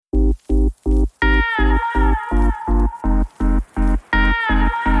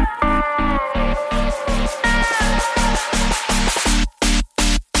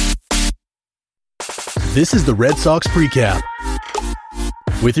This is the Red Sox Pre-Cap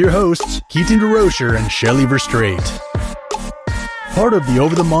with your hosts, Keaton DeRocher and Shelly Verougstreate. Part of the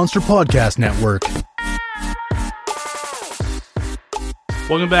Over the Monster Podcast Network.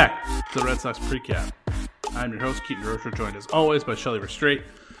 Welcome back to the Red Sox Pre-Cap. I'm your host, Keaton DeRocher, joined as always by Shelly Verougstreate.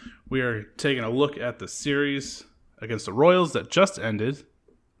 We are taking a look at the series against the Royals that just ended,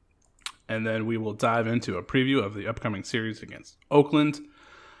 and then we will dive into a preview of the upcoming series against Oakland.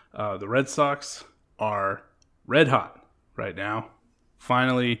 The Red Sox are red hot right now.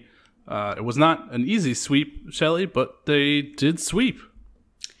 Finally, it was not an easy sweep, Shelly, but they did sweep.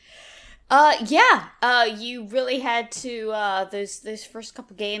 You really had to, those first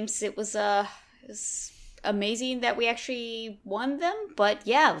couple games, it was amazing that we actually won them, but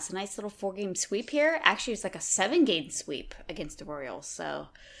yeah, it was a nice little 4-game sweep here. Actually, it's like a 7-game sweep against the Royals, so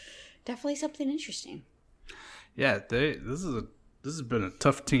definitely something interesting. Yeah, this has been a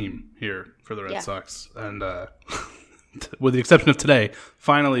tough team here for the Red Sox, and with the exception of today,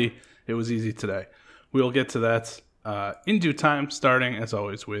 finally it was easy today. We will get to that in due time, starting as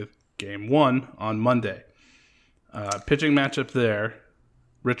always with Game 1 on Monday. Pitching matchup there,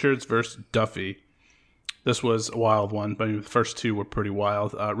 Richards versus Duffy. This was a wild one, but the first two were pretty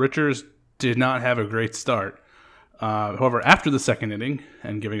wild. Richards did not have a great start. However, after the second inning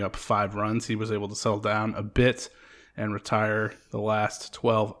and giving up 5 runs, he was able to settle down a bit and retire the last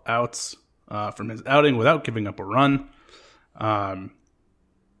 12 outs from his outing without giving up a run.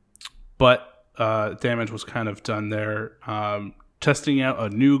 But damage was kind of done there. Testing out a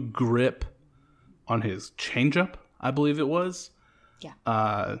new grip on his changeup, I believe it was. Yeah.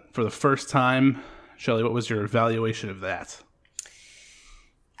 For the first time. Shelly, what was your evaluation of that?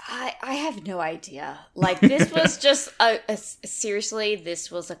 I have no idea. Like, this was just seriously,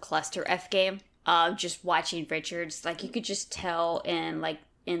 this was a cluster F game. Just watching Richards, like, you could just tell in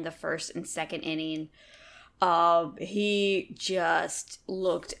the first and second inning, he just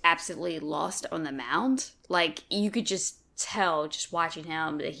looked absolutely lost on the mound. Like, you could just tell, just watching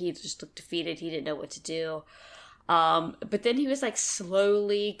him, that he just looked defeated. He didn't know what to do. But then he was like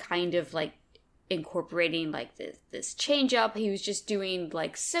slowly kind of like incorporating like this change up. He was just doing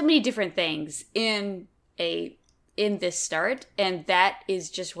like so many different things in this start, and that is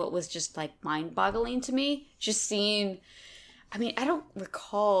just what was just like mind-boggling to me. Just seeing, I mean, I don't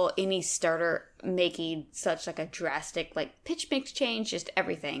recall any starter making such like a drastic like pitch mix change, just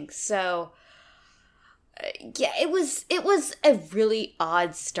everything. So yeah, it was a really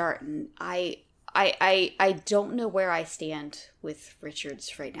odd start, and I don't know where I stand with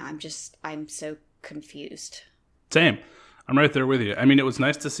Richards right now. I'm so confused. Same. I'm right there with you. I mean, it was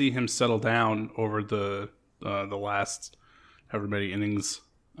nice to see him settle down over the last however many innings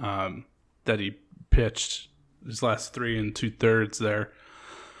that he pitched, his last 3 2/3 there.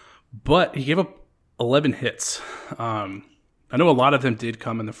 But he gave up 11 hits. I know a lot of them did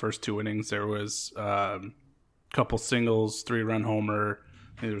come in the first 2 innings. There was a couple singles, 3-run homer.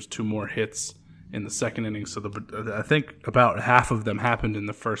 I think there was 2 more hits in the second inning. So I think about half of them happened in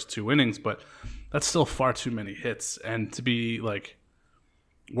the first 2 innings, but that's still far too many hits. And to be like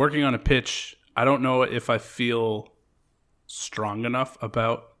working on a pitch, I don't know if I feel strong enough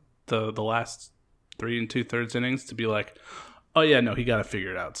about the last 3 2/3 innings to be like, oh yeah, no, he got to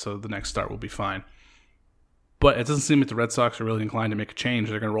figure it out. So the next start will be fine. But it doesn't seem like the Red Sox are really inclined to make a change.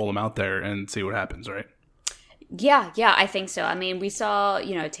 They're going to roll him out there and see what happens, right? Yeah, I think so. I mean, we saw,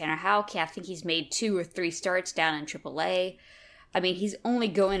 Tanner Houck. I think he's made 2 or 3 starts down in AAA. I mean, he's only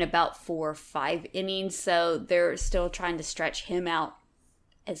going about 4 or 5 innings, so they're still trying to stretch him out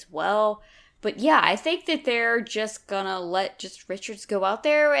as well. But yeah, I think that they're just going to let just Richards go out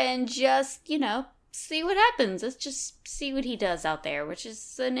there and just, see what happens. Let's just see what he does out there, which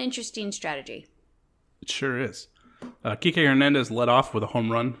is an interesting strategy. It sure is. Kike Hernandez led off with a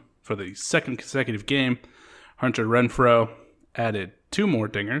home run for the second consecutive game. Hunter Renfroe added 2 more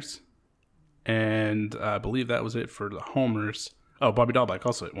dingers, and I believe that was it for the homers. Oh, Bobby Dahlbeck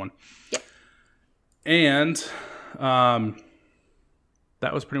also hit 1. Yep. And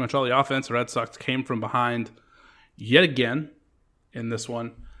that was pretty much all the offense. The Red Sox came from behind yet again in this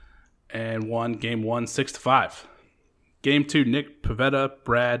one and won Game 1 6-5. Game 2, Nick Pivetta,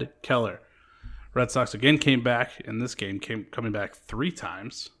 Brad Keller. Red Sox again came back in this game, coming back 3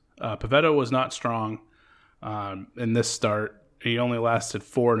 times. Pivetta was not strong in this start. He only lasted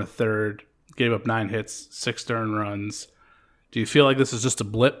 4 1/3, gave up 9 hits, 6 earned runs. Do you feel like this is just a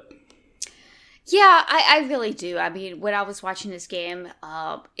blip? Yeah, I really do. I mean, when I was watching this game,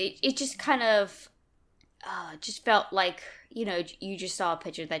 it just kind of just felt like, you just saw a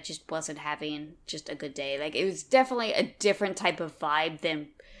pitcher that just wasn't having just a good day. Like, it was definitely a different type of vibe than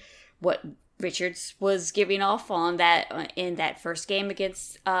what Richards was giving off on that in that first game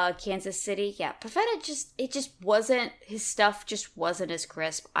against Kansas City. Yeah, Pivetta just wasn't, his stuff just wasn't as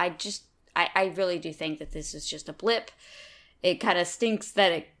crisp. I really do think that this is just a blip. It kind of stinks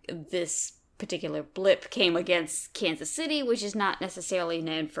that this particular blip came against Kansas City, which is not necessarily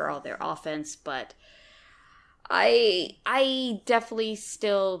known for all their offense, but I definitely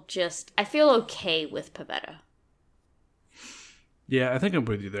still I feel okay with Pivetta. Yeah, I think I'm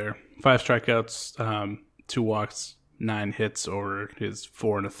with you there. 5 strikeouts, 2 walks, 9 hits over his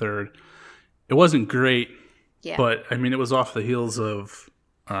 4 1/3. It wasn't great, but I mean, it was off the heels of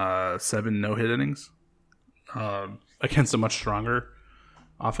 7 no-hit innings against a much stronger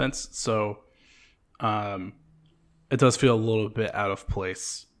offense. So it does feel a little bit out of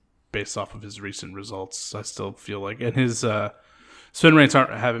place based off of his recent results. I still feel like, and his spin rates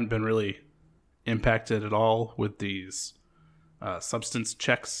haven't been really impacted at all with these substance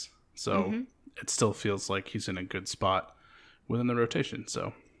checks, so it still feels like he's in a good spot within the rotation.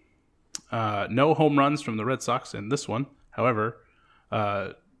 So no home runs from the Red Sox in this one. However,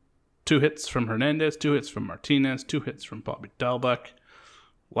 2 hits from Hernandez, 2 hits from Martinez, 2 hits from Bobby Dalbec.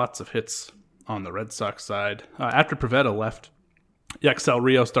 Lots of hits on the Red Sox side. After Pivetta left, Yaxel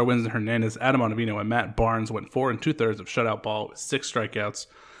Rios, Darwinzon Hernandez, Adam Ottavino, and Matt Barnes went 4 2/3 of shutout ball with 6 strikeouts.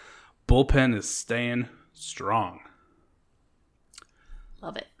 Bullpen is staying strong.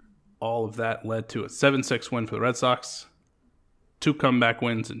 Love it. All of that led to a 7-6 win for the Red Sox. 2 comeback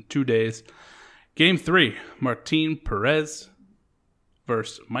wins in 2 days. Game 3, Martin Perez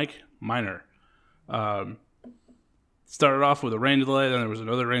versus Mike Minor. Started off with a rain delay, then there was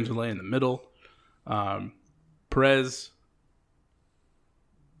another rain delay in the middle. Perez,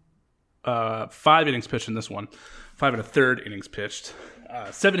 5 innings pitched in this one. 5 1/3 innings pitched.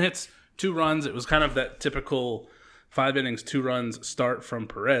 7 hits, 2 runs. It was kind of that typical 5 innings, 2 runs start from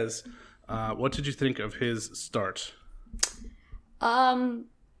Perez. What did you think of his start?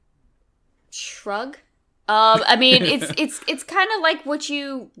 Shrug. I mean, it's kind of like what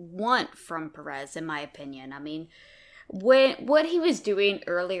you want from Perez, in my opinion. I mean, what he was doing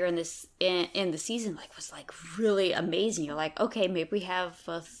earlier in the season was really amazing. You're like, okay, maybe we have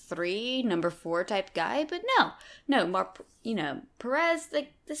a 3, number 4 type guy, but no, Perez,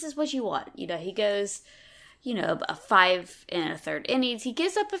 this is what you want. He goes, a 5 1/3 innings. He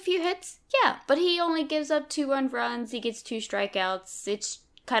gives up a few hits, yeah, but he only gives up 2 earned runs. He gets 2 strikeouts. It's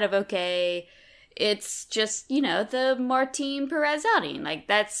kind of okay. It's just, the Martin Perez outing.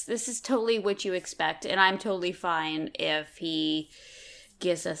 This is totally what you expect, and I'm totally fine if he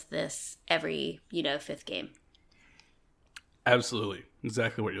gives us this every, 5th game. Absolutely.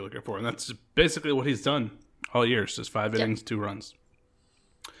 Exactly what you're looking for. And that's basically what he's done all year. It's just 5 innings, 2 runs.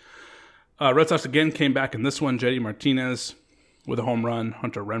 Red Sox again came back in this one. JD Martinez with a home run.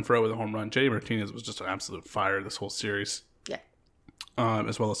 Hunter Renfroe with a home run. JD Martinez was just an absolute fire this whole series. Yeah.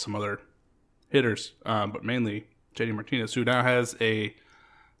 As well as some other hitters. But mainly JD Martinez, who now has a...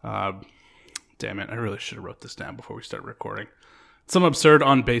 damn it, I really should have wrote this down before we start recording. Some absurd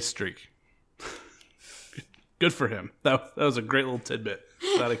on-base streak. Good for him. That was a great little tidbit.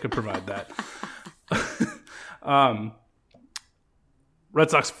 Glad I could provide that. Red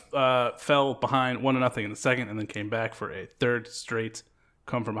Sox fell behind 1-0 in the second and then came back for a 3rd straight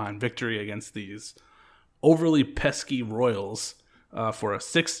come-from-behind victory against these overly pesky Royals for a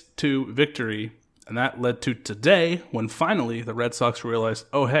 6-2 victory. And that led to today when finally the Red Sox realized,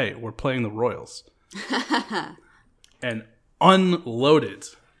 oh, hey, we're playing the Royals. And unloaded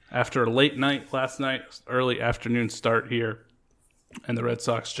after a late night last night, early afternoon start here. And the Red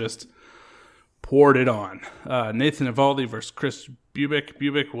Sox just poured it on. Nathan Eovaldi versus Chris Bubic.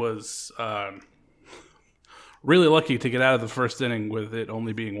 Bubic was really lucky to get out of the first inning with it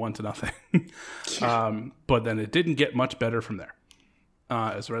only being 1-0. But then it didn't get much better from there.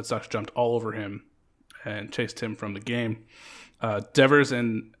 As the Red Sox jumped all over him and chased him from the game. Devers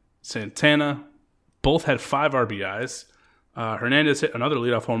and Santana both had 5 RBIs. Hernandez hit another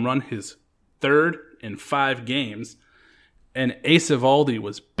leadoff home run, his 3rd in 5 games. And Ace Eovaldi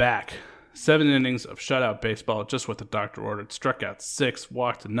was back. 7 innings of shutout baseball, just what the doctor ordered. Struck out 6,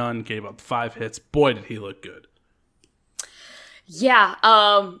 walked none, gave up 5 hits. Boy, did he look good. Yeah.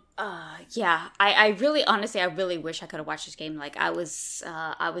 I really, honestly, I really wish I could have watched this game. I was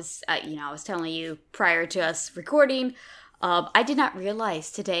telling you prior to us recording, I did not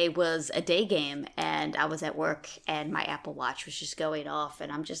realize today was a day game, and I was at work, and my Apple Watch was just going off,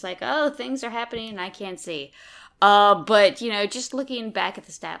 and I'm just like, oh, things are happening, and I can't see. But, just looking back at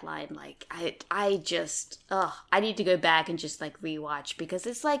the stat line, like, I need to go back and just, like, rewatch, because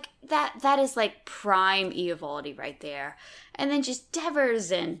it's like, that is, like, prime Eovaldi right there. And then just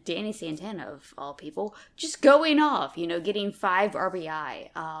Devers and Danny Santana, of all people, just going off, getting 5 RBI.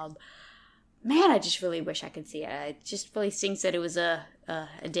 Man, I just really wish I could see it. It just really stinks that it was a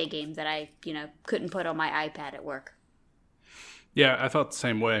day game that I, couldn't put on my iPad at work. Yeah, I felt the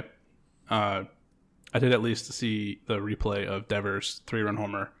same way. I did at least see the replay of Devers' 3-run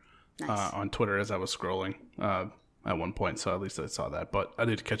homer on Twitter as I was scrolling at one point, so at least I saw that. But I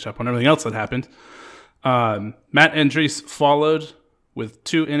did catch up on everything else that happened. Matt Andriese followed with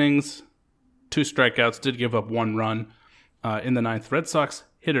 2 innings, 2 strikeouts, did give up 1 run in the 9th. Red Sox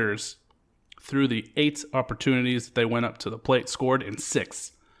hitters, through the 8 opportunities they went up to the plate, scored in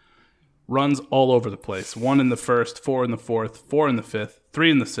 6. Runs all over the place. 1 in the 1st, 4 in the 4th, 4 in the 5th,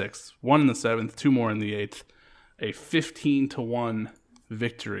 3 in the 6th, 1 in the 7th, 2 more in the 8th. A 15-1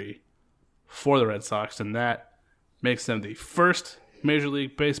 victory for the Red Sox, and that makes them the first Major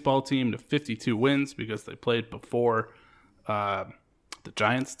League Baseball team to 52 wins, because they played before the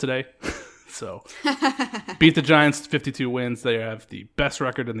Giants today. So beat the Giants, 52 wins. They have the best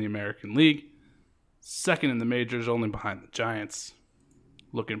record in the American League, second in the majors, only behind the Giants.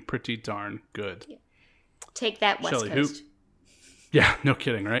 Looking pretty darn good. Take that, West Shelly, Coast. Yeah, no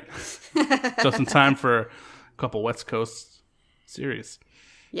kidding, right? Just in time for a couple West Coast series.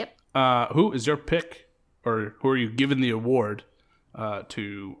 Yep. Who is your pick, or who are you giving the award for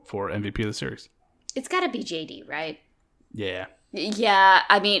MVP of the series? It's got to be JD, right? Yeah. Yeah,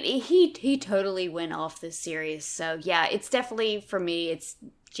 I mean, he totally went off this series. So, yeah, it's definitely, for me, it's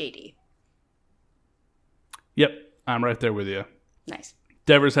JD. Yep, I'm right there with you. Nice.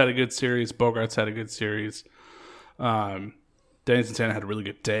 Devers had a good series. Bogarts had a good series. Danny Santana had a really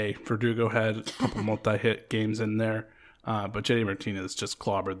good day. Verdugo had a couple multi-hit games in there. But JD Martinez just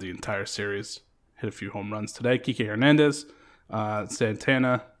clobbered the entire series. Hit a few home runs today. Kike Hernandez,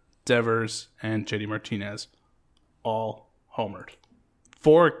 Santana, Devers, and JD Martinez all homered.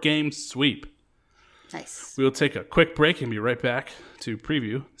 4-game sweep. Nice. We will take a quick break and be right back to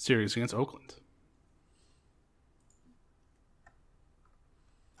preview the series against Oakland.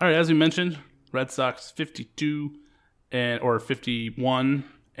 All right, as we mentioned, Red Sox 51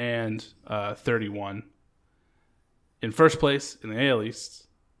 and 31 in first place in the AL East,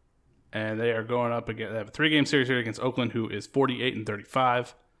 and they are going up again. They have a 3-game series here against Oakland, who is 48 and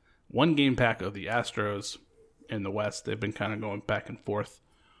 35, 1 game back of the Astros in the West. They've been kind of going back and forth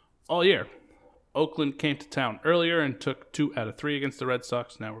all year. Oakland came to town earlier and took 2 out of 3 against the Red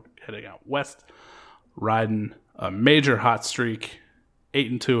Sox. Now we're heading out west, riding a major hot streak.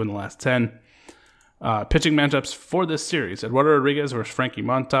 8-2 in the last 10. Pitching matchups for this series: Eduardo Rodriguez versus Frankie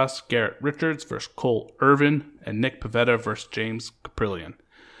Montas, Garrett Richards versus Cole Irvin, and Nick Pivetta versus James Caprillion.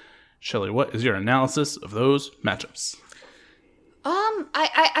 Shelly, what is your analysis of those matchups?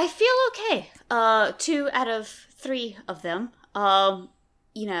 I feel okay. 2 out of 3 of them.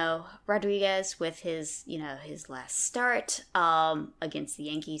 Rodriguez with his last start against the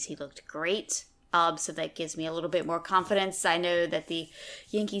Yankees, he looked great. So that gives me a little bit more confidence. I know that the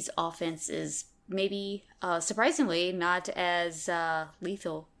Yankees offense is maybe surprisingly not as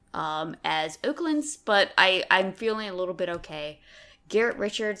lethal as Oakland's, but I'm feeling a little bit okay. Garrett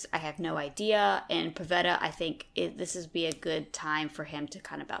Richards, I have no idea. And Pivetta, I think this would be a good time for him to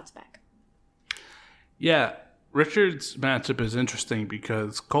kind of bounce back. Yeah, Richards' matchup is interesting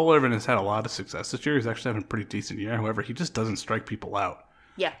because Cole Irvin has had a lot of success this year. He's actually having a pretty decent year. However, he just doesn't strike people out.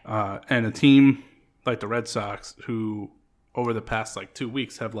 Yeah. And a team like the Red Sox, who over the past 2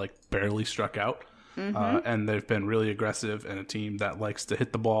 weeks have barely struck out, and they've been really aggressive, and a team that likes to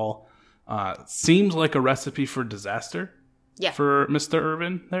hit the ball, seems like a recipe for disaster. Yeah. For Mr.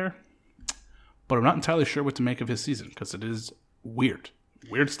 Irvin there, but I'm not entirely sure what to make of his season because it is weird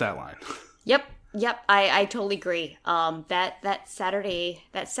stat line. Yep. I totally agree. That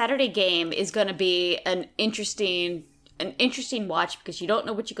Saturday game is going to be an interesting watch because you don't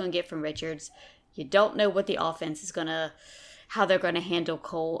know what you're going to get from Richards. You don't know what the offense is how they're going to handle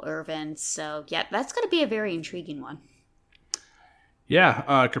Cole Irvin. So, yeah, that's going to be a very intriguing one.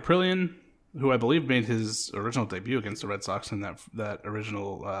 Yeah, Caprillion, who I believe made his original debut against the Red Sox in that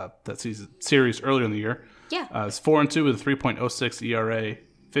original series earlier in the year. Yeah. It's 4-2 with a 3.06 ERA,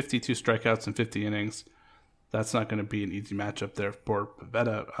 52 strikeouts in 50 innings. That's not going to be an easy matchup there for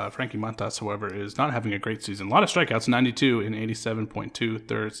Pivetta. Frankie Montas, however, is not having a great season. A lot of strikeouts, 92 in 87.2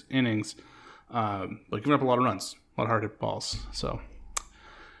 thirds innings, but giving up a lot of runs. A lot of hard hit balls. So,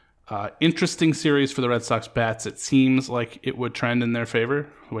 interesting series for the Red Sox bats. It seems like it would trend in their favor,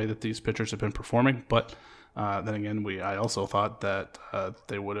 the way that these pitchers have been performing. But then again, I also thought that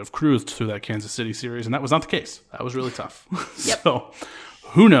they would have cruised through that Kansas City series, and that was not the case. That was really tough. Yep. So,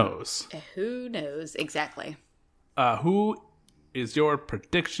 who knows? Who knows? Exactly. Who is your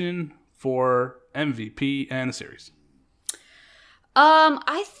prediction for MVP and the series?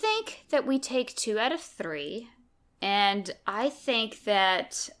 I think that we take 2 out of 3, and I think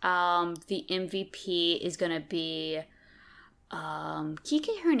that the MVP is going to be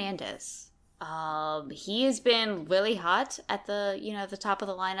Kike Hernandez. He has been really hot at the top of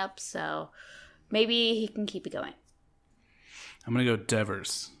the lineup, so maybe he can keep it going. I'm going to go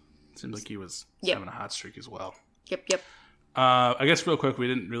Devers. Seems like he was having a hot streak as well. Yep. I guess real quick, we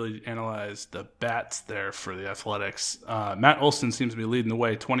didn't really analyze the bats there for the Athletics. Matt Olson seems to be leading the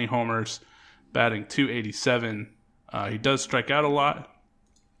way, 20 homers, batting .287. He does strike out a lot,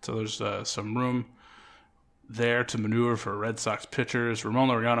 so there's some room there to maneuver for Red Sox pitchers. Ramon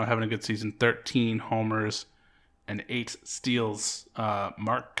Laureano having a good season, 13 homers and 8 steals.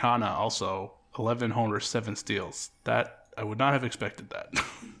 Mark Canha also 11 homers, 7 steals. That I would not have expected that.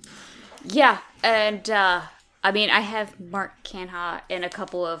 Yeah, and I have Mark Canha in a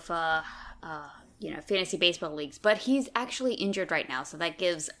couple of fantasy baseball leagues, but he's actually injured right now, so that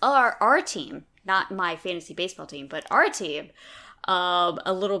gives our team, not my fantasy baseball team, but our team,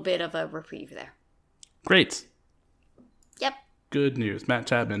 a little bit of a reprieve there. Great. Yep. Good news. Matt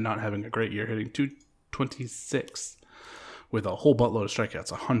Chapman not having a great year, hitting .226 with a whole buttload of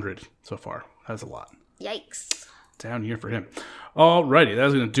strikeouts, 100 so far. That's a lot. Yikes. Down year for him. Alrighty,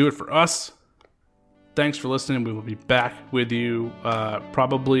 that's going to do it for us. Thanks for listening. We will be back with you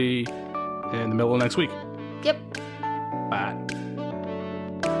probably in the middle of next week. Yep. Bye.